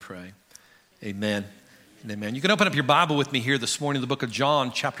pray. Amen and amen. You can open up your Bible with me here this morning, the book of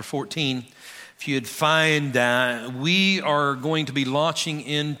John, chapter 14. If you'd find that, we are going to be launching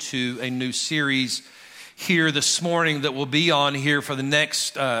into a new series here this morning that will be on here for the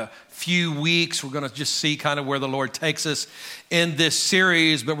next few weeks. We're going to just see kind of where the Lord takes us in this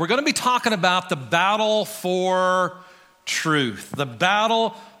series, but we're going to be talking about the battle for truth. The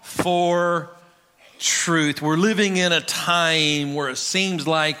battle for truth. We're living in a time where it seems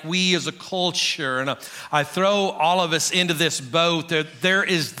like we as a culture, and I throw all of us into this boat, there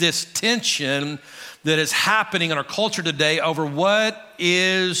is this tension that is happening in our culture today over what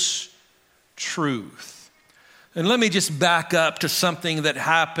is truth. And let me just back up to something that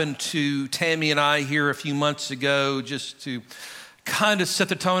happened to Tammy and I here a few months ago, just to kind of set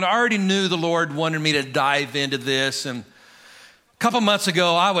the tone. I already knew the Lord wanted me to dive into this, and a couple months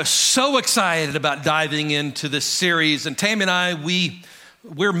ago, I was so excited about diving into this series. And Tammy and I,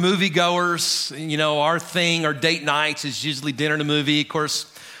 we're moviegoers. You know, our thing, our date nights is usually dinner and a movie. Of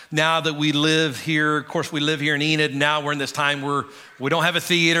course, now that we live here, we live here in Enid. Now we're in this time where we don't have a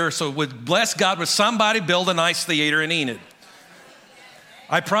theater. So bless God, would somebody build a nice theater in Enid?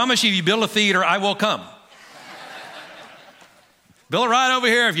 I promise you, if you build a theater, I will come. Build it right over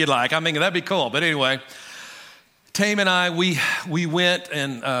here if you'd like. I mean, that'd be cool. But anyway, Tame and I, we went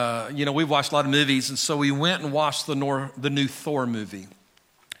and, we've watched a lot of movies, and so we went and watched the new Thor movie.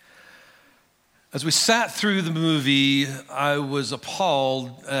 As we sat through the movie, I was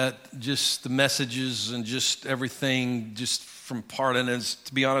appalled at just the messages and just everything just from part. And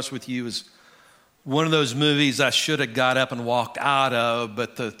to be honest with you, is one of those movies I should have got up and walked out of,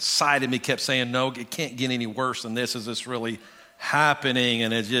 but the side of me kept saying, no, it can't get any worse than this. Is this really happening?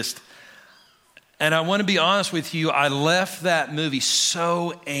 And And I want to be honest with you, I left that movie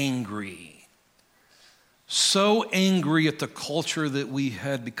so angry at the culture that we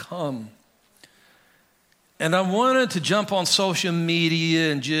had become. And I wanted to jump on social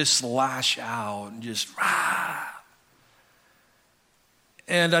media and just lash out and just rah.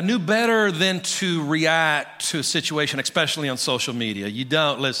 And I knew better than to react to a situation, especially on social media.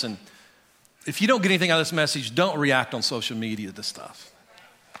 Listen, if you don't get anything out of this message, don't react on social media to stuff.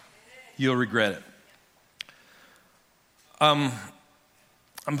 You'll regret it. I'm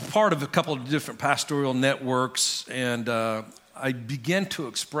part of a couple of different pastoral networks, and I began to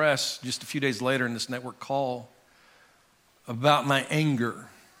express just a few days later in this network call about my anger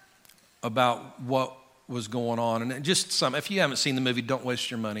about what was going on. And if you haven't seen the movie, don't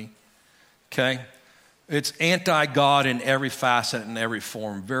waste your money, okay? It's anti-God in every facet and every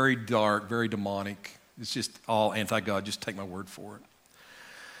form, very dark, very demonic. It's just all anti-God, just take my word for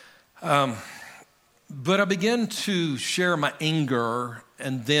it. But I began to share my anger,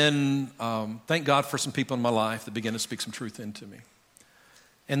 and then thank God for some people in my life that began to speak some truth into me.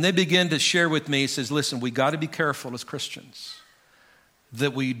 And they began to share with me, says, listen, we got to be careful as Christians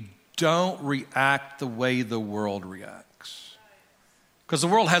that we don't react the way the world reacts. Because the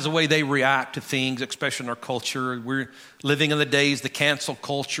world has a way they react to things, especially in our culture. We're living in the days the cancel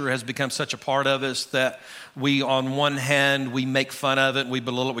culture has become such a part of us that we, on one hand, we make fun of it, we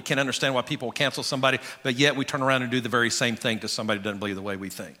belittle it. We can't understand why people will cancel somebody, but yet we turn around and do the very same thing to somebody who doesn't believe the way we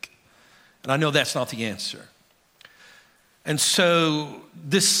think. And I know that's not the answer. And so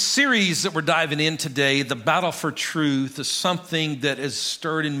this series that we're diving in today, The Battle for Truth, is something that has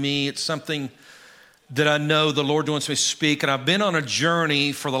stirred in me. It's something that I know the Lord wants me to speak. And I've been on a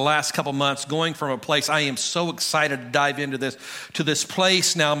journey for the last couple months going from a place, I am so excited to dive into this, to this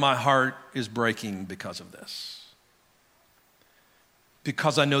place now my heart is breaking because of this.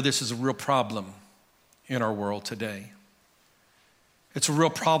 Because I know this is a real problem in our world today. It's a real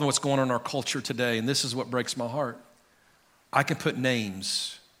problem what's going on in our culture today, and this is what breaks my heart. I can put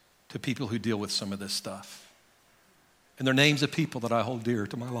names to people who deal with some of this stuff. And they're names of people that I hold dear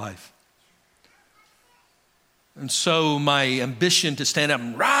to my life. And so my ambition to stand up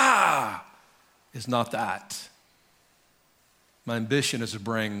and rah is not that. My ambition is to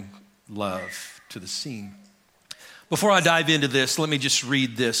bring love to the scene. Before I dive into this, let me just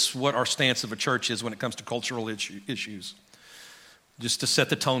read this, what our stance of a church is when it comes to cultural issues. Just to set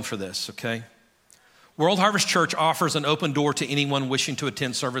the tone for this, okay? World Harvest Church offers an open door to anyone wishing to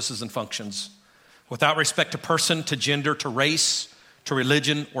attend services and functions without respect to person, to gender, to race, to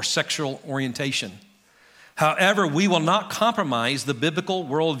religion, or sexual orientation. However, we will not compromise the biblical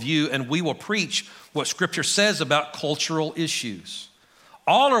worldview, and we will preach what Scripture says about cultural issues.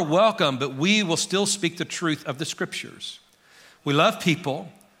 All are welcome, but we will still speak the truth of the Scriptures. We love people.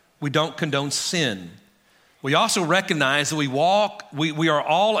 We don't condone sin. We also recognize that we are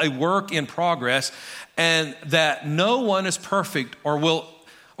all a work in progress, and that no one is perfect or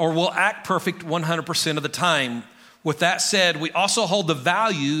or will act perfect 100% of the time. With that said, we also hold the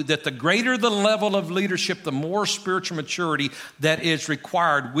value that the greater the level of leadership, the more spiritual maturity that is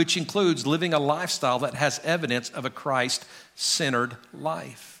required, which includes living a lifestyle that has evidence of a Christ-centered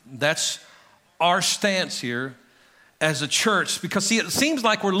life. That's our stance here as a church, because see, it seems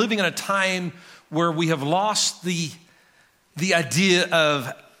like we're living in a time where we have lost the idea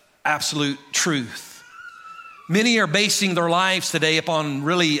of absolute truth. Many are basing their lives today upon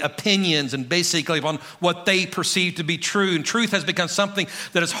really opinions and basically upon what they perceive to be true. And truth has become something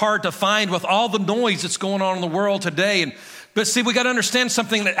that is hard to find with all the noise that's going on in the world today. But see, we got to understand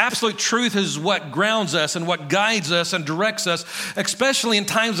something, that absolute truth is what grounds us and what guides us and directs us, especially in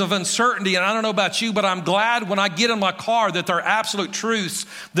times of uncertainty. And I don't know about you, but I'm glad when I get in my car that there are absolute truths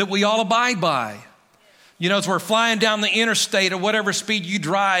that we all abide by. You know, as we're flying down the interstate at whatever speed you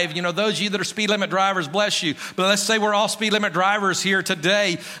drive, you know, those of you that are speed limit drivers, bless you. But let's say we're all speed limit drivers here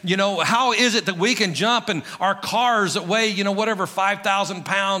today. You know, how is it that we can jump in our cars that weigh, you know, whatever, 5,000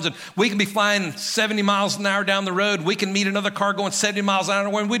 pounds, and we can be flying 70 miles an hour down the road. We can meet another car going 70 miles an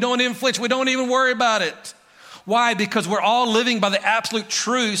hour and we don't even flinch. We don't even worry about it. Why? Because we're all living by the absolute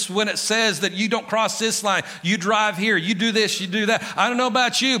truths when it says that you don't cross this line, you drive here, you do this, you do that. I don't know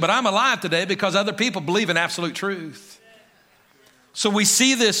about you, but I'm alive today because other people believe in absolute truth. So we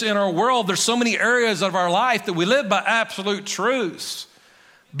see this in our world. There's so many areas of our life that we live by absolute truths.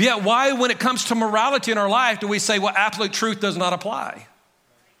 Yet why, when it comes to morality in our life, do we say, well, absolute truth does not apply?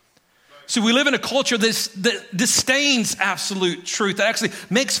 See, we live in a culture that disdains absolute truth, that actually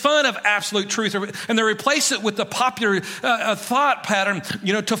makes fun of absolute truth, and they replace it with the popular thought pattern,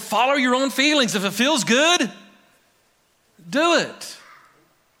 you know, to follow your own feelings. If it feels good, do it. It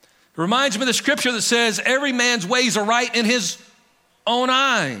reminds me of the scripture that says, every man's ways are right in his own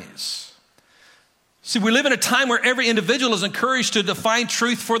eyes. See, we live in a time where every individual is encouraged to define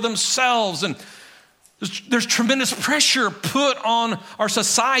truth for themselves, and there's tremendous pressure put on our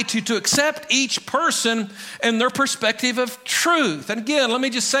society to accept each person and their perspective of truth. And again, let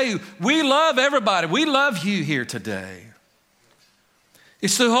me just say, we love everybody. We love you here today.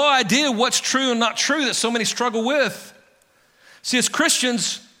 It's the whole idea of what's true and not true that so many struggle with. See, as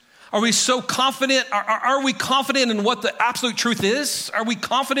Christians, are we so confident? Are we confident in what the absolute truth is? Are we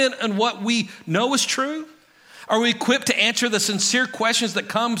confident in what we know is true? Are we equipped to answer the sincere questions that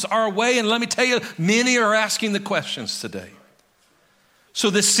comes our way? And let me tell you, many are asking the questions today. So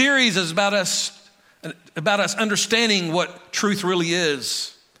this series is about us understanding what truth really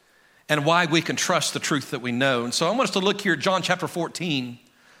is and why we can trust the truth that we know. And so I want us to look here at John chapter 14.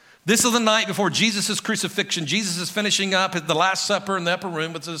 This is the night before Jesus' crucifixion. Jesus is finishing up at the Last Supper in the upper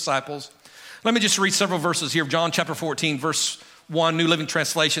room with the disciples. Let me just read several verses here. John chapter 14, verse 1, New Living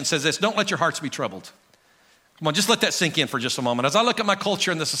Translation says this: don't let your hearts be troubled. Come on, just let that sink in for just a moment. As I look at my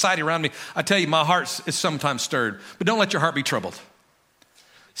culture and the society around me, I tell you, my heart is sometimes stirred. But don't let your heart be troubled. It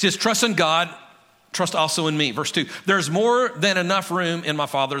says, trust in God, trust also in me. Verse 2, there's more than enough room in my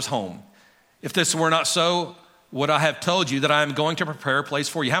Father's home. If this were not so, would I have told you that I am going to prepare a place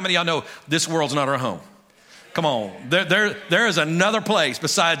for you? How many of y'all know this world's not our home? Come on, there is another place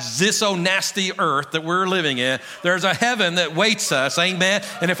besides this old nasty earth that we're living in. There's a heaven that waits us, amen?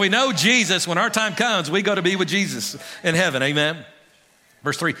 And if we know Jesus, when our time comes, we go to be with Jesus in heaven, amen?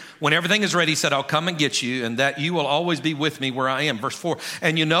 Verse 3, when everything is ready, he said, I'll come and get you, and that you will always be with me where I am. Verse 4,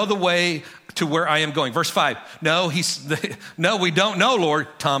 and you know the way to where I am going. Verse 5, no, we don't know, Lord,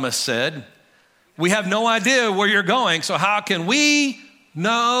 Thomas said. We have no idea where you're going, so how can we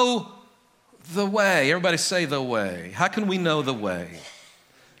know the way? Everybody say the way. How can we know the way?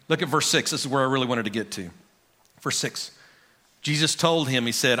 Look at verse 6. This is where I really wanted to get to. Verse 6. Jesus told him,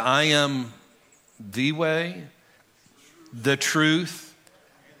 he said, I am the way, the truth,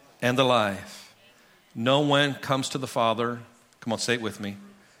 and the life. No one comes to the Father, come on, say it with me,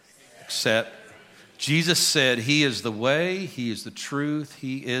 except Jesus said he is the way, he is the truth,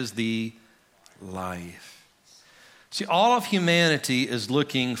 he is the life. See, all of humanity is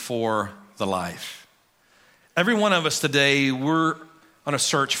looking for the life. Every one of us today, we're on a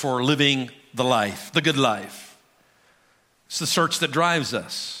search for living the life, the good life. It's the search that drives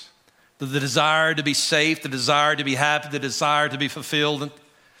us. The desire to be safe, the desire to be happy, the desire to be fulfilled, and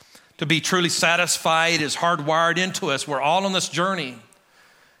to be truly satisfied is hardwired into us. We're all on this journey.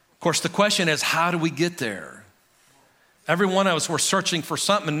 Of course, the question is, how do we get there? Every one of us, we're searching for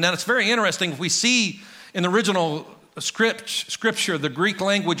something. Now, it's very interesting. If we see in the original scripture, the Greek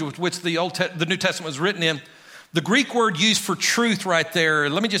language with which the New Testament was written in, the Greek word used for truth right there,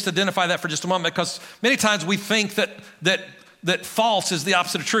 let me just identify that for just a moment, because many times we think that that false is the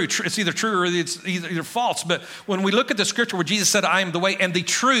opposite of true. It's either true or it's either false. But when we look at the scripture where Jesus said, I am the way and the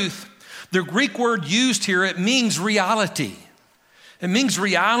truth, the Greek word used here, it means reality. It means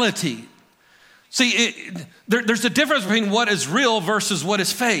reality. See, there's a difference between what is real versus what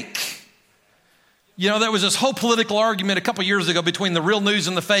is fake. You know, there was this whole political argument a couple years ago between the real news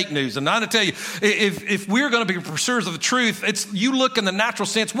and the fake news. And I'm going to tell you, if we're going to be pursuers of the truth, you look in the natural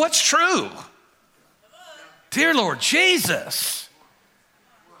sense, what's true? Dear Lord Jesus.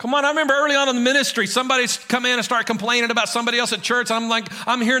 Come on, I remember early on in the ministry, somebody's come in and start complaining about somebody else at church.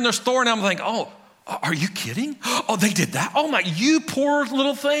 I'm hearing their story and I'm like, oh, are you kidding? Oh, they did that? Oh my, you poor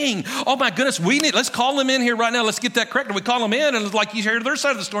little thing. Oh my goodness, let's call them in here right now. Let's get that corrected. We call them in and it's like you hear their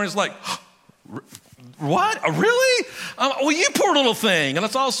side of the story and it's like, what? Really? Well, you poor little thing. And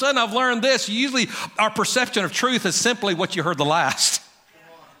it's all of a sudden I've learned this. Usually our perception of truth is simply what you heard the last.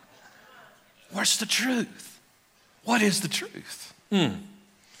 What's the truth? What is the truth?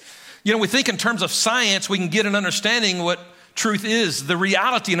 You know, we think in terms of science, we can get an understanding what truth is, the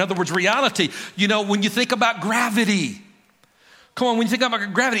reality. In other words, reality. You know, when you think about gravity, when you think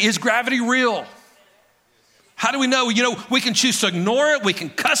about gravity, is gravity real? How do we know? You know, we can choose to ignore it. We can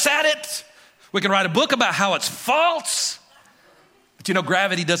cuss at it. We can write a book about how it's false. But you know,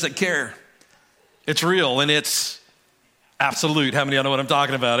 gravity doesn't care. It's real and it's absolute. How many of y'all know what I'm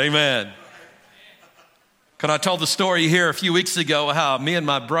talking about? Amen. Can I tell the story here a few weeks ago how me and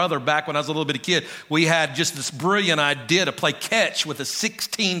my brother, back when I was a little bitty kid, we had just this brilliant idea to play catch with a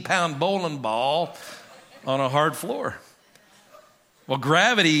 16-pound bowling ball on a hard floor. Well,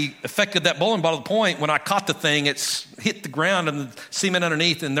 gravity affected that bowling ball to the point when I caught the thing, it's hit the ground and the cement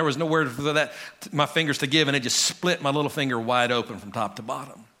underneath, and there was nowhere for my fingers to give, and it just split my little finger wide open from top to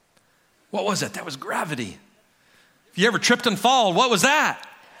bottom. What was it? That was gravity. If you ever tripped and fall, what was that?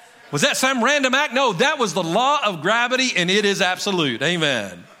 Was that some random act? No, that was the law of gravity, and it is absolute.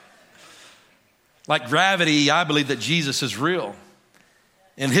 Amen. Like gravity, I believe that Jesus is real,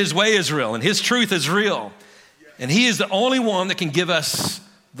 and his way is real, and his truth is real. And he is the only one that can give us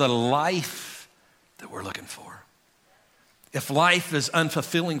the life that we're looking for. If life is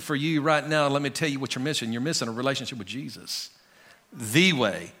unfulfilling for you right now, let me tell you what you're missing. You're missing a relationship with Jesus, the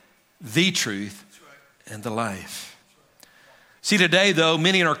way, the truth, and the life. See, today, though,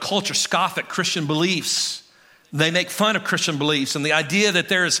 many in our culture scoff at Christian beliefs. They make fun of Christian beliefs and the idea that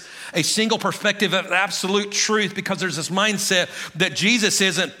there's a single perspective of absolute truth because there's this mindset that Jesus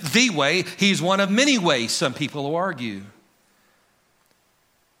isn't the way, he's one of many ways, some people will argue.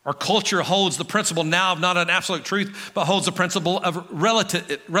 Our culture holds the principle now of not an absolute truth, but holds the principle of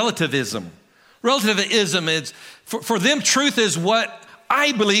relativism. Relativism is, for them, truth is what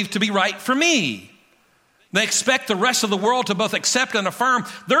I believe to be right for me. They expect the rest of the world to both accept and affirm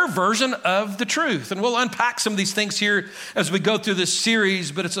their version of the truth. And we'll unpack some of these things here as we go through this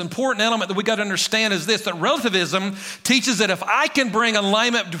series, but it's an important element that we got to understand is this, that relativism teaches that if I can bring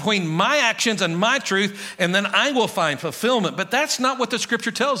alignment between my actions and my truth, and then I will find fulfillment. But that's not what the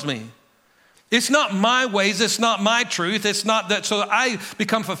scripture tells me. It's not my ways, it's not my truth, it's not that so I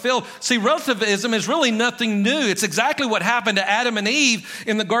become fulfilled. See, relativism is really nothing new. It's exactly what happened to Adam and Eve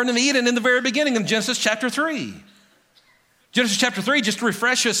in the Garden of Eden in the very beginning in Genesis chapter 3. Genesis chapter 3, just to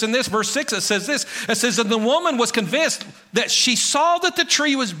refresh us in this, verse 6, it says this. It says, and the woman was convinced that she saw that the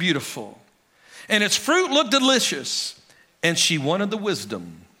tree was beautiful and its fruit looked delicious, and she wanted the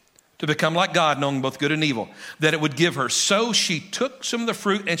wisdom to become like God, knowing both good and evil, that it would give her. So she took some of the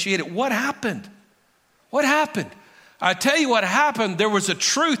fruit and she ate it. What happened? What happened? I tell you what happened. There was a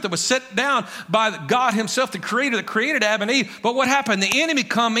truth that was set down by God himself, the creator that created Adam and Eve. But what happened? The enemy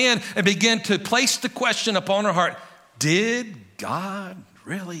come in and began to place the question upon her heart. Did God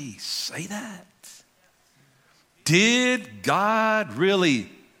really say that? Did God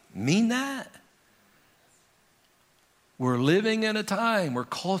really mean that? We're living in a time where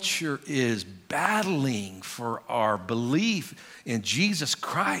culture is battling for our belief in Jesus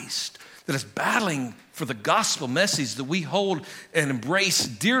Christ, that is battling for the gospel message that we hold and embrace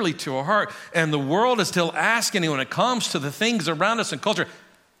dearly to our heart. And the world is still asking when it comes to the things around us in culture,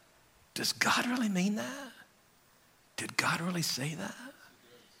 does God really mean that? Did God really say that?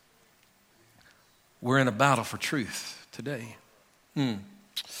 We're in a battle for truth today.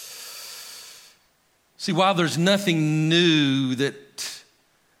 See, while there's nothing new that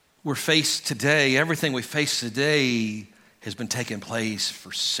we're faced today, everything we face today has been taking place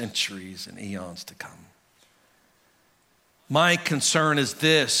for centuries and eons to come. My concern is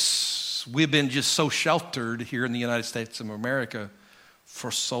this. We've been just so sheltered here in the United States of America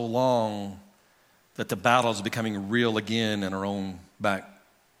for so long that the battle is becoming real again in our own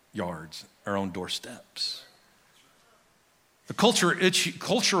backyards, our own doorsteps. The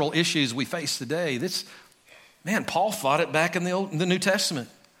cultural issues we face today, Paul fought it back in the New Testament.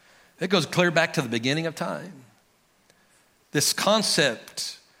 It goes clear back to the beginning of time. This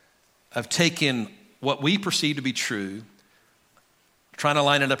concept of taking what we perceive to be true, trying to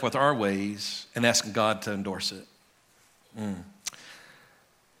line it up with our ways, and asking God to endorse it.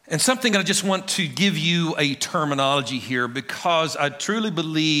 And something I just want to give you a terminology here, because I truly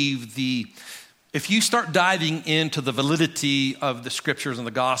believe if you start diving into the validity of the scriptures and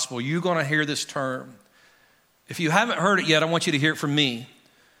the gospel, you're going to hear this term. If you haven't heard it yet, I want you to hear it from me.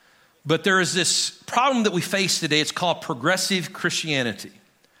 But there is this problem that we face today. It's called progressive Christianity.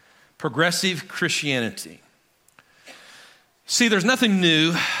 Progressive Christianity. See, there's nothing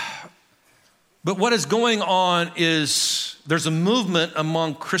new, but what is going on is there's a movement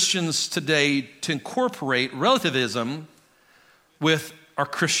among Christians today to incorporate relativism with our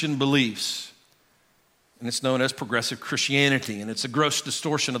Christian beliefs. And it's known as progressive Christianity, and it's a gross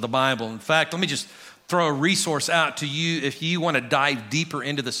distortion of the Bible. In fact, let me just throw a resource out to you if you want to dive deeper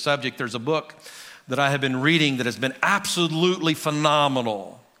into the subject. There's a book that I have been reading that has been absolutely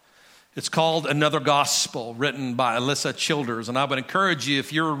phenomenal. It's called Another Gospel, written by Alyssa Childers. And I would encourage you,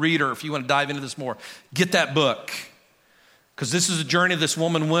 if you're a reader, if you want to dive into this more, get that book. Because this is a journey this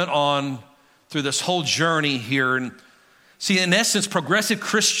woman went on through this whole journey here. And see, in essence, progressive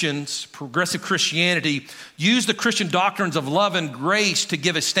Christianity, use the Christian doctrines of love and grace to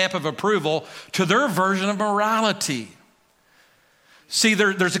give a stamp of approval to their version of morality. See,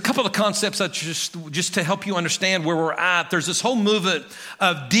 there's a couple of concepts that just to help you understand where we're at. There's this whole movement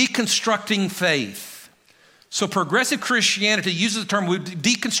of deconstructing faith. So progressive Christianity uses the term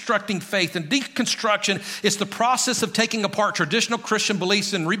deconstructing faith. And deconstruction is the process of taking apart traditional Christian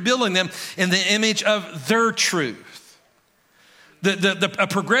beliefs and rebuilding them in the image of their truth. A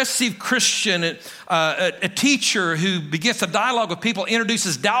progressive Christian, a teacher who begins a dialogue with people,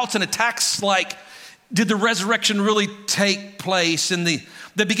 introduces doubts and attacks like, did the resurrection really take place? And they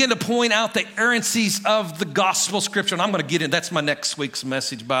begin to point out the errancies of the gospel scripture. And I'm going to get in. That's my next week's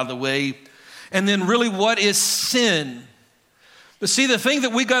message, by the way. And then really, what is sin? But see, the thing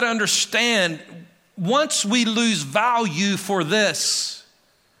that we got to understand, once we lose value for this,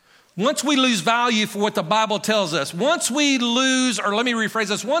 once we lose value for what the Bible tells us, once we entertain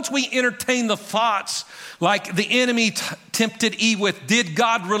the thoughts like the enemy tempted Eve with, did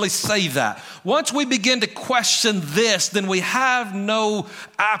God really say that? Once we begin to question this, then we have no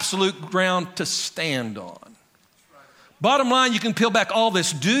absolute ground to stand on. Bottom line, you can peel back all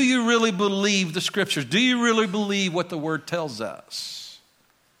this. Do you really believe the scriptures? Do you really believe what the word tells us?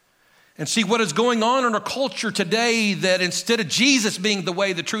 And see what is going on in our culture today, that instead of Jesus being the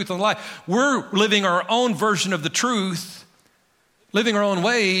way, the truth, and the life, we're living our own version of the truth, living our own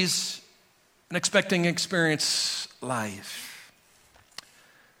ways, and expecting to experience life.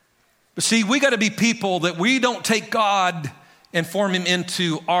 But see, we got to be people that we don't take God and form him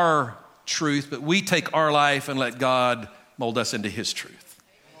into our truth, but we take our life and let God mold us into his truth.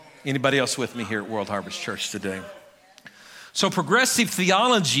 Anybody else with me here at World Harvest Church today? So progressive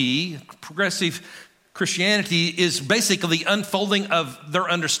theology, progressive Christianity is basically the unfolding of their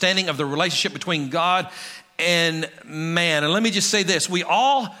understanding of the relationship between God and man. And let me just say this, we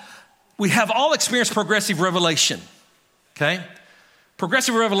have all experienced progressive revelation, okay?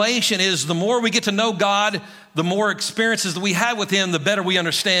 Progressive revelation is the more we get to know God, the more experiences that we have with him, the better we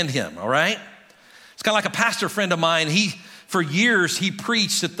understand him, all right? It's kind of like a pastor friend of mine. For years, he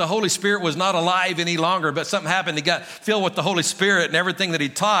preached that the Holy Spirit was not alive any longer, but something happened. He got filled with the Holy Spirit, and everything that he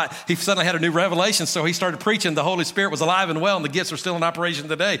taught, he suddenly had a new revelation. So he started preaching the Holy Spirit was alive and well, and the gifts are still in operation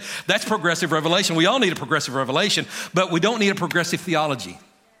today. That's progressive revelation. We all need a progressive revelation, but we don't need a progressive theology,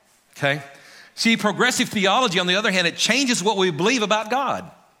 okay? See, progressive theology, on the other hand, it changes what we believe about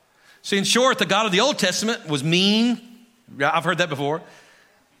God. See, in short, the God of the Old Testament was mean. I've heard that before.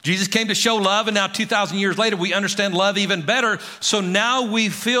 Jesus came to show love, and now 2,000 years later, we understand love even better. So now we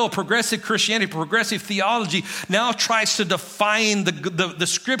feel progressive Christianity, progressive theology now tries to define the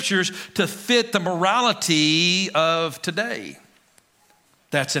scriptures to fit the morality of today.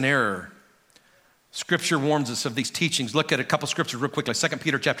 That's an error. Scripture warns us of these teachings. Look at a couple scriptures real quickly. 2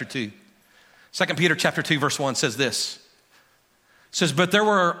 Peter chapter 2. 2 Peter chapter 2, verse 1 says this. It says, but there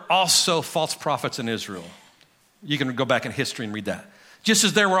were also false prophets in Israel. You can go back in history and read that. Just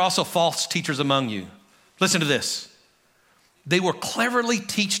as there were also false teachers among you. Listen to this. They will cleverly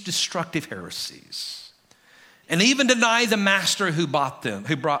teach destructive heresies and even deny the master who bought them.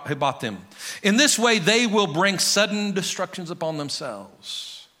 In this way, they will bring sudden destructions upon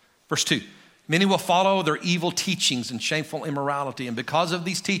themselves. Verse 2, many will follow their evil teachings and shameful immorality. And because of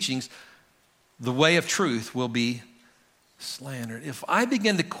these teachings, the way of truth will be slandered. If I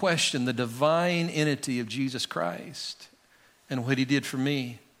begin to question the divine entity of Jesus Christ and what he did for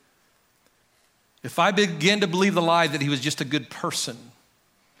me, if I begin to believe the lie that he was just a good person,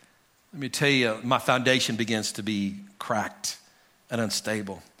 let me tell you, my foundation begins to be cracked and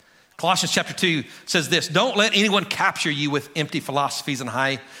unstable. Colossians chapter 2 says this: don't let anyone capture you with empty philosophies and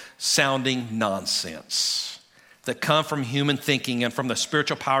high-sounding nonsense that come from human thinking and from the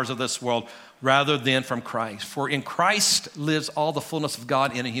spiritual powers of this world rather than from Christ. For in Christ lives all the fullness of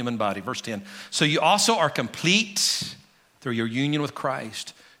God in a human body. Verse 10, so you also are complete through your union with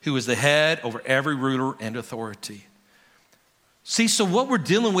Christ, who is the head over every ruler and authority. See, so what we're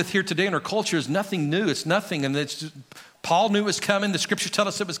dealing with here today in our culture is nothing new. It's nothing, and Paul knew it was coming. The scriptures tell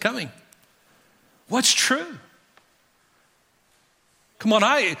us it was coming. What's true? Come on,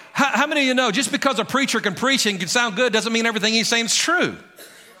 how many of you know just because a preacher can preach and can sound good doesn't mean everything he's saying is true?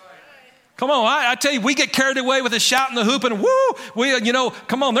 Come on, I tell you, we get carried away with the shout and the hoop and woo.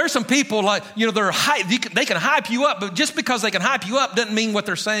 Come on, there's some people like, they can hype you up, but just because they can hype you up doesn't mean what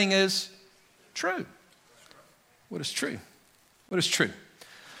they're saying is true. What is true? What is true?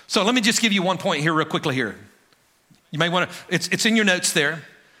 So let me just give you one point here real quickly here. You may want to, it's in your notes there.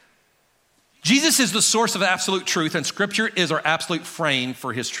 Jesus is the source of absolute truth, and Scripture is our absolute frame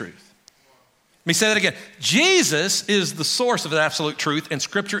for his truth. Let me say that again. Jesus is the source of absolute truth, and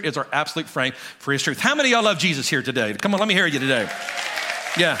Scripture is our absolute frame for his truth. How many of y'all love Jesus here today? Come on, let me hear you today.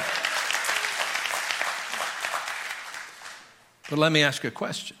 Yeah. But let me ask you a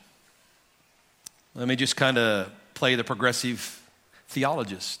question. Let me just kind of play the progressive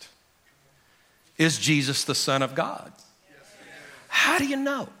theologist. Is Jesus the Son of God? How do you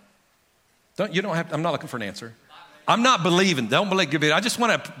know? I'm not looking for an answer. I'm not believing. Don't believe it. I just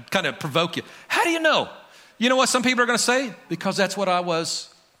want to kind of provoke you. How do you know? You know what some people are going to say? Because that's what I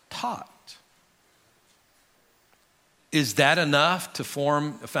was taught. Is that enough to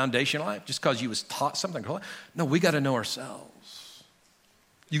form a foundation in life? Just because you was taught something? No, we got to know ourselves.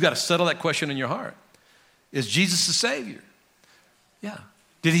 You got to settle that question in your heart. Is Jesus the Savior? Yeah.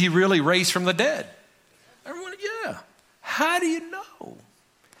 Did he really raise from the dead? Everyone, yeah. How do you know?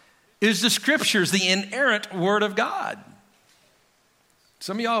 Is the Scriptures the inerrant Word of God?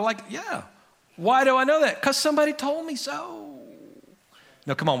 Some of y'all are like, yeah. Why do I know that? Because somebody told me so.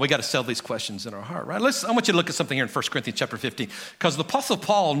 No, come on, we got to settle these questions in our heart, right? I want you to look at something here in 1 Corinthians chapter 15, because the Apostle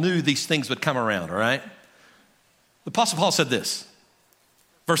Paul knew these things would come around, all right? The Apostle Paul said this,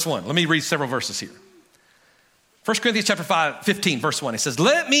 verse 1. Let me read several verses here. 1 Corinthians chapter 15, verse 1, it says,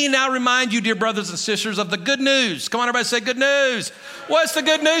 let me now remind you, dear brothers and sisters, of the good news. Come on, everybody say good news. What's the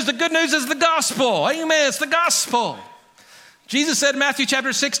good news? The good news is the gospel. Amen, it's the gospel. Jesus said in Matthew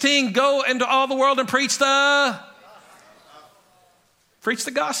chapter 16, go into all the world and preach the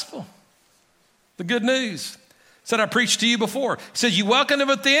gospel, the good news. Said I preached to you before. He says you welcomed it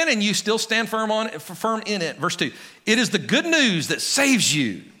within and you still stand firm in it. Verse 2, it is the good news that saves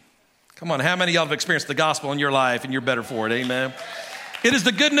you. Come on, how many of y'all have experienced the gospel in your life and you're better for it? Amen. It is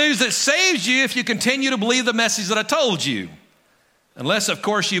the good news that saves you if you continue to believe the message that I told you. Unless, of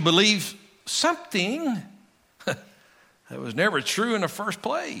course, you believe something that was never true in the first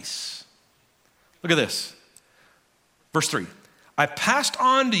place. Look at this. Verse 3. I passed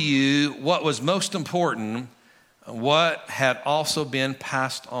on to you what was most important, what had also been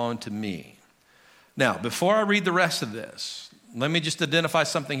passed on to me. Now, before I read the rest of this, let me just identify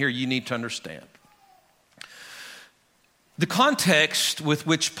something here you need to understand. The context with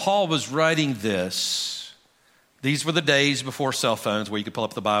which Paul was writing this, these were the days before cell phones where you could pull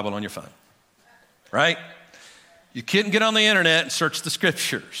up the Bible on your phone, right? You couldn't get on the internet and search the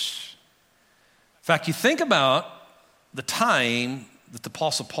scriptures. In fact, you think about the time that the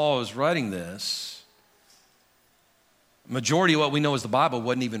Apostle Paul was writing this, majority of what we know as the Bible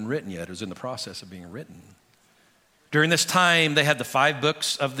wasn't even written yet. It was in the process of being written. During this time, they had the 5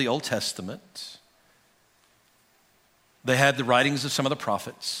 books of the Old Testament. They had the writings of some of the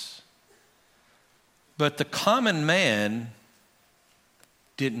prophets. But the common man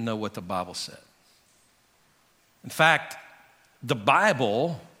didn't know what the Bible said. In fact, the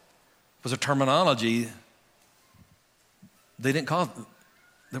Bible was a terminology they didn't call it.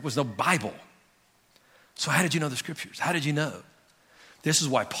 There was no Bible. So how did you know the scriptures? How did you know? This is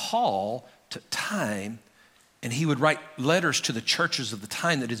why Paul took time and he would write letters to the churches of the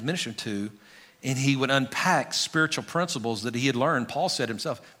time that he's ministering to, and he would unpack spiritual principles that he had learned, Paul said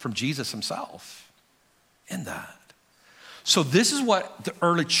himself, from Jesus himself in that. So this is what the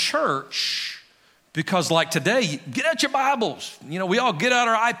early church, because like today, get out your Bibles. You know, we all get out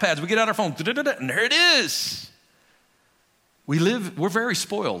our iPads, we get out our phones, and there it is. We're very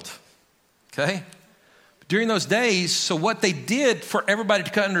spoiled, okay? But during those days, so what they did for everybody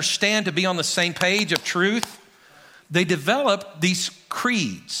to understand, to be on the same page of truth, they developed these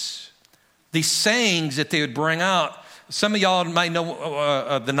creeds, these sayings that they would bring out. Some of y'all might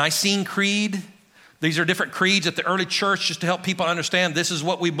know the Nicene Creed. These are different creeds at the early church just to help people understand this is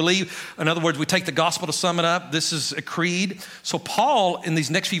what we believe. In other words, we take the gospel to sum it up. This is a creed. So Paul, in these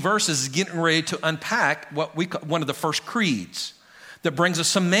next few verses, is getting ready to unpack what we call one of the first creeds that brings a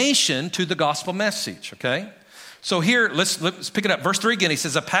summation to the gospel message, okay? So here, let's pick it up. Verse 3 again, he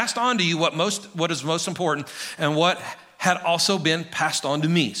says, I passed on to you what is most important and what had also been passed on to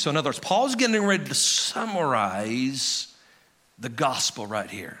me. So in other words, Paul's getting ready to summarize the gospel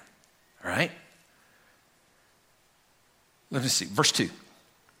right here, all right? Let me see, verse 2.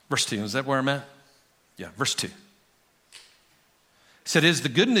 Verse 2, is that where I'm at? Yeah, verse 2. He said, it is the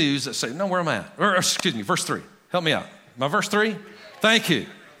good news that say, no, where am I at? Or excuse me, verse 3. Help me out. My verse 3? Thank you.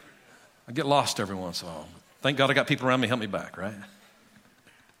 I get lost every once in a while. Thank God I got people around me help me back, right?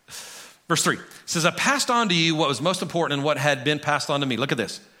 Verse 3 says, I passed on to you what was most important and what had been passed on to me. Look at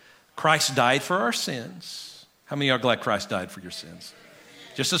this. Christ died for our sins. How many are glad Christ died for your sins?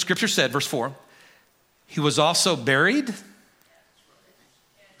 Just as Scripture said, verse 4. He was also buried. He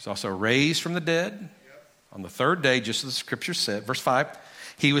was also raised from the dead. On the third day, just as the Scripture said. Verse 5.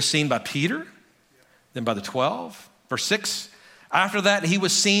 He was seen by Peter, then by the 12. Verse 6. After that, he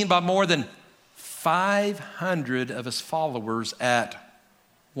was seen by more than 500 of his followers at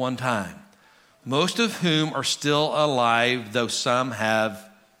one time, most of whom are still alive, though some have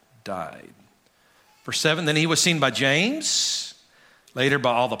died. Verse 7, then he was seen by James, later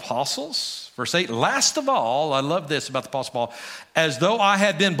by all the apostles. Verse 8, last of all, I love this about the Apostle Paul, as though I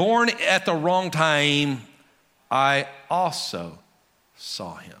had been born at the wrong time, I also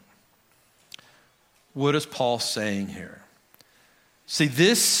saw him. What is Paul saying here? See,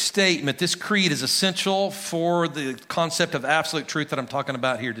 this statement, this creed is essential for the concept of absolute truth that I'm talking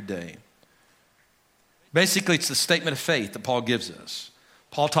about here today. Basically, it's the statement of faith that Paul gives us.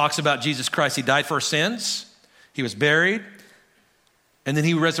 Paul talks about Jesus Christ. He died for our sins. He was buried. And then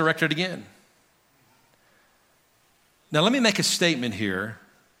he resurrected again. Now, let me make a statement here.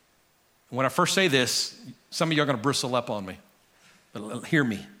 When I first say this, some of you are going to bristle up on me. But hear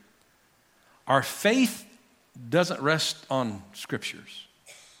me. Our faith doesn't rest on scriptures.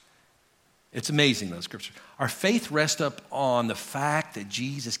 It's amazing, those scriptures. Our faith rests up on the fact that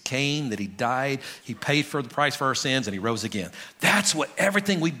Jesus came, that he died, he paid for the price for our sins, and he rose again. That's what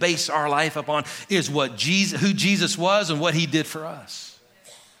everything we base our life upon is what Jesus, who Jesus was and what he did for us.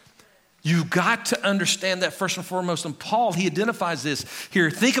 You've got to understand that first and foremost. And Paul, he identifies this here.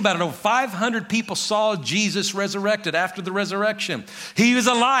 Think about it. Over 500 people saw Jesus resurrected after the resurrection. He was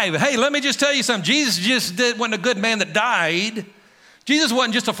alive. Hey, let me just tell you something. Jesus wasn't a good man that died. Jesus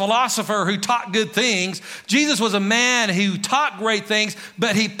wasn't just a philosopher who taught good things. Jesus was a man who taught great things,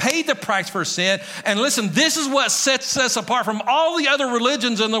 but he paid the price for sin. And listen, this is what sets us apart from all the other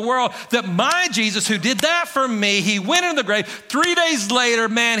religions in the world, that my Jesus, who did that for me, he went in the grave. 3 days later,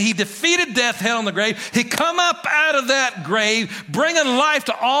 man, he defeated death, hell, in the grave. He come up out of that grave, bringing life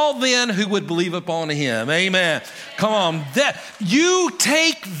to all then who would believe upon him. Amen. Come on. You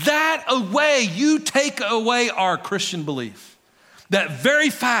take that away. You take away our Christian belief. That very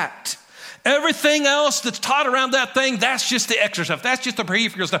fact. Everything else that's taught around that thing, that's just the extra stuff. That's just the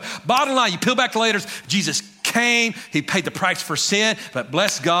peripheral stuff. Bottom line, you peel back the layers. Jesus came. He paid the price for sin. But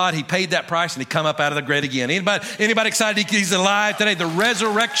bless God, he paid that price and he come up out of the grave again. Anybody excited he's alive today? The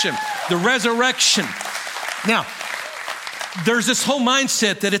resurrection. The resurrection. Now, there's this whole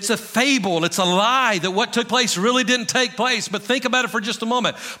mindset that it's a fable, it's a lie, that what took place really didn't take place. But think about it for just a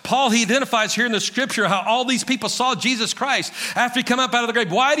moment. Paul, he identifies here in the scripture how all these people saw Jesus Christ after he come up out of the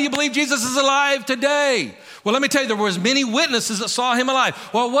grave. Why do you believe Jesus is alive today? Well, let me tell you, there was many witnesses that saw him alive.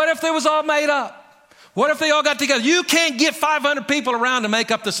 Well, what if they was all made up? What if they all got together? You can't get 500 people around to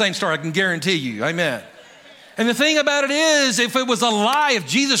make up the same story, I can guarantee you. Amen. And the thing about it is, if it was a lie, if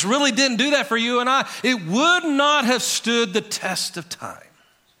Jesus really didn't do that for you and I, it would not have stood the test of time.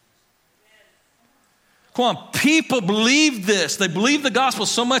 Come on, people believed this. They believed the gospel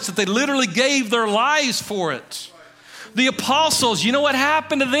so much that they literally gave their lives for it. The apostles, you know what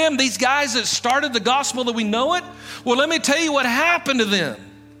happened to them? These guys that started the gospel that we know it? Well, let me tell you what happened to them.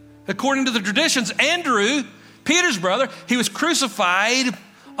 According to the traditions, Andrew, Peter's brother, he was crucified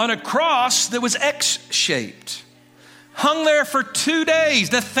on a cross that was X-shaped. Hung there for 2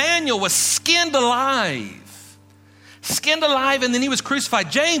 days. Nathanael was skinned alive. skinned alive, and then he was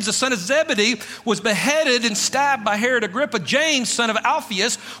crucified. James, the son of Zebedee, was beheaded and stabbed by Herod Agrippa. James, son of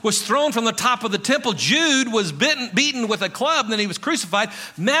Alphaeus, was thrown from the top of the temple. Jude was beaten with a club, and then he was crucified.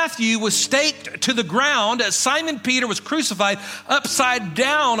 Matthew was staked to the ground. Simon Peter was crucified upside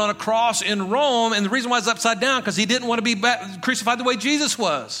down on a cross in Rome, and the reason why it's upside down, because he didn't want to be crucified the way Jesus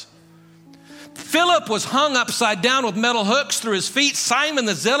was. Philip was hung upside down with metal hooks through his feet. Simon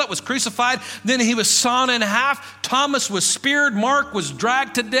the Zealot was crucified. Then he was sawn in half. Thomas was speared. Mark was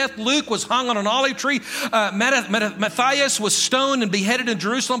dragged to death. Luke was hung on an olive tree. Matthias was stoned and beheaded in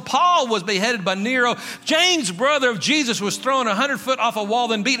Jerusalem. Paul was beheaded by Nero. James, brother of Jesus, was thrown 100 feet off a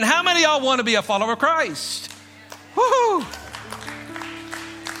wall and beaten. How many of y'all want to be a follower of Christ? Woo-hoo!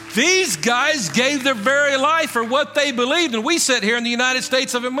 These guys gave their very life for what they believed. And we sit here in the United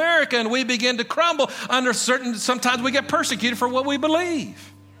States of America and we begin to crumble under sometimes we get persecuted for what we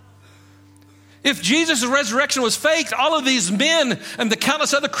believe. If Jesus' resurrection was faked, all of these men and the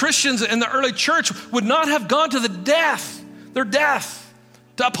countless other Christians in the early church would not have gone to their death,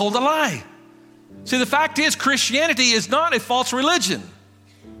 to uphold a lie. See, the fact is, Christianity is not a false religion.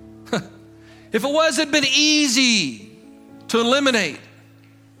 If it was, it'd been easy to eliminate.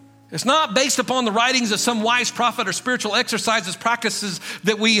 It's not based upon the writings of some wise prophet or spiritual exercises, practices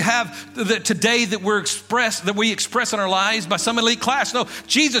that we have today that we express in our lives by some elite class. No,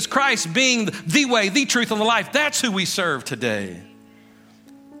 Jesus Christ being the way, the truth, and the life. That's who we serve today.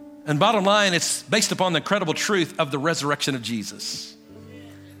 And bottom line, it's based upon the incredible truth of the resurrection of Jesus.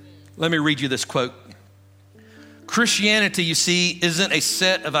 Let me read you this quote. Christianity, you see, isn't a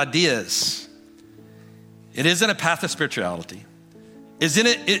set of ideas. It isn't a path of spirituality. It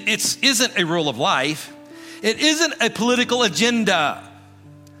isn't a rule of life. It isn't a political agenda.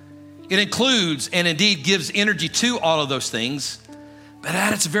 It includes and indeed gives energy to all of those things. But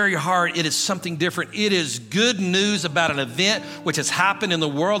at its very heart, it is something different. It is good news about an event which has happened in the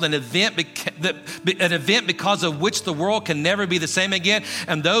world, an event because of which the world can never be the same again.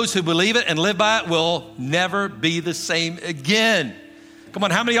 And those who believe it and live by it will never be the same again. Come on,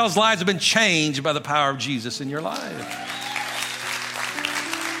 how many of y'all's lives have been changed by the power of Jesus in your life?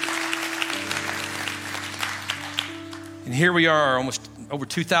 And here we are, almost over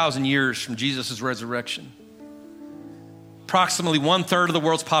 2,000 years from Jesus' resurrection. Approximately 1/3 of the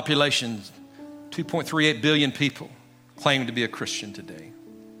world's population, 2.38 billion people, claim to be a Christian today.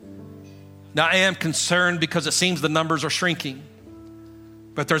 Now, I am concerned because it seems the numbers are shrinking,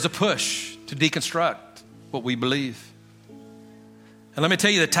 but there's a push to deconstruct what we believe. And let me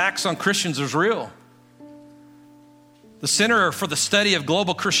tell you, the tax on Christians is real. The Center for the Study of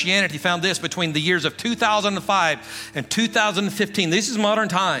Global Christianity found this: between the years of 2005 and 2015, this is modern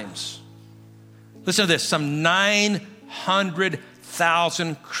times. Listen to this, some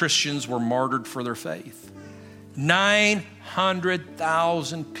 900,000 Christians were martyred for their faith.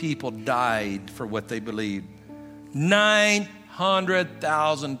 900,000 people died for what they believed.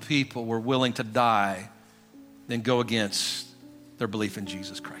 900,000 people were willing to die than go against their belief in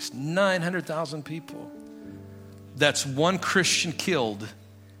Jesus Christ. 900,000 people. That's one Christian killed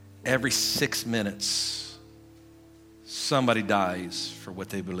every 6 minutes. Somebody dies for what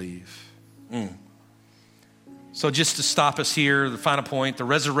they believe. So just to stop us here, the final point, the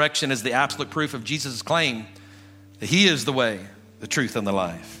resurrection is the absolute proof of Jesus' claim that he is the way, the truth, and the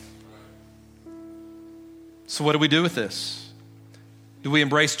life. So what do we do with this? Do we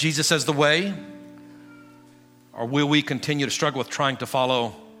embrace Jesus as the way? Or will we continue to struggle with trying to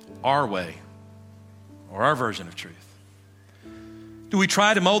follow our way or our version of truth? Do we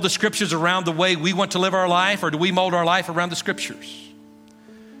try to mold the scriptures around the way we want to live our life, or do we mold our life around the scriptures?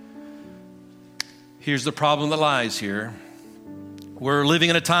 Here's the problem that lies here. We're living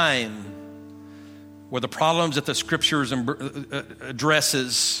in a time where the problems that the scriptures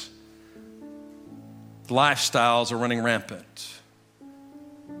addresses, lifestyles are running rampant.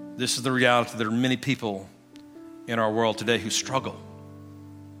 This is the reality. There are many people in our world today who struggle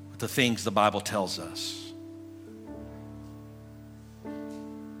with the things the Bible tells us.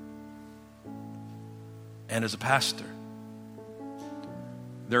 And as a pastor,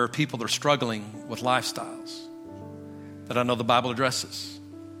 there are people that are struggling with lifestyles that I know the Bible addresses.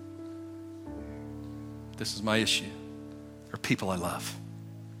 This is my issue. There are people I love,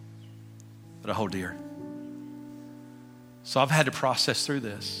 that I hold dear. So I've had to process through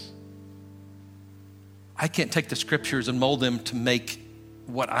this. I can't take the scriptures and mold them to make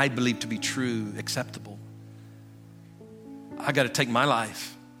what I believe to be true acceptable. I got to take my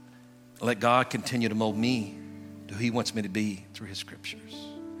life and let God continue to mold me to who he wants me to be through his scriptures.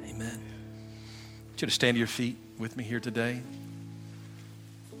 Amen. I want you to stand to your feet with me here today.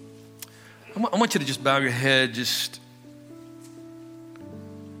 I want you to just bow your head just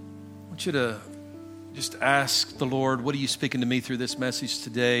want you to just ask the Lord, what are you speaking to me through this message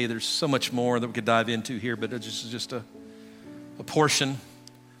today? There's so much more that we could dive into here, but it's just a portion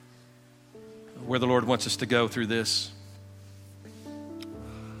of where the Lord wants us to go through this.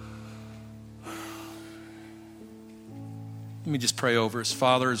 Let me just pray over us.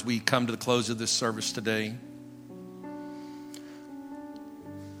 Father, as we come to the close of this service today,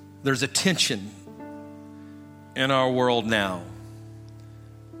 there's a tension in our world now,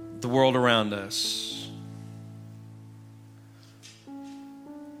 the world around us.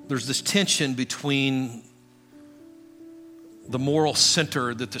 There's this tension between the moral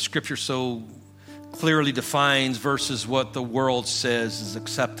center that the Scripture so clearly defines versus what the world says is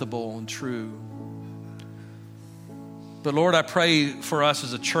acceptable and true. But Lord, I pray for us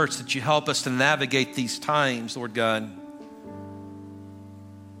as a church that you help us to navigate these times, Lord God.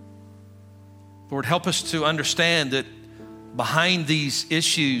 Lord, help us to understand that behind these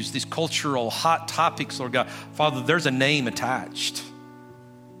issues, these cultural hot topics, Lord God, Father, there's a name attached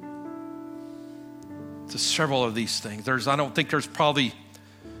to several of these things. It'd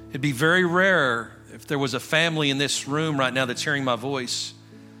be very rare if there was a family in this room right now that's hearing my voice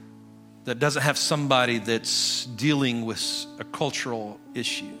that doesn't have somebody that's dealing with a cultural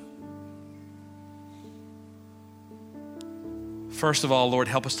issue. First of all, Lord,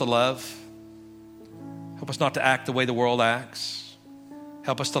 help us to love. Help us not to act the way the world acts.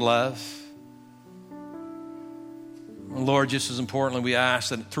 Help us to love. And Lord, just as importantly, we ask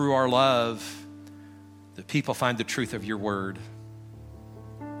that through our love, that people find the truth of your word,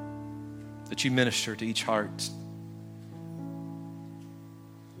 that you minister to each heart.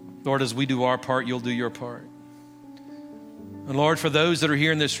 Lord, as we do our part, you'll do your part. And Lord, for those that are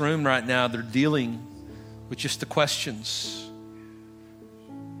here in this room right now, they're dealing with just the questions.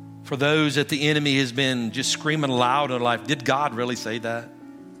 For those that the enemy has been just screaming loud in their life, did God really say that?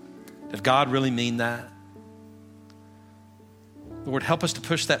 Did God really mean that? Lord, help us to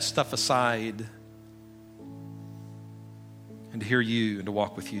push that stuff aside and to hear you and to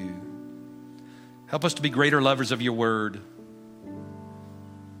walk with you. Help us to be greater lovers of your word.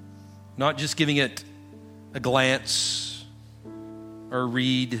 Not just giving it a glance or a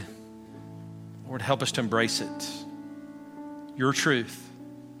read. Lord, help us to embrace it. Your truth.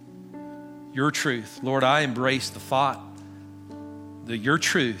 Your truth. Lord, I embrace the thought that your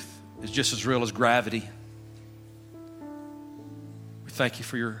truth is just as real as gravity. We thank you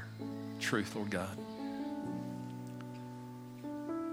for your truth, Lord God.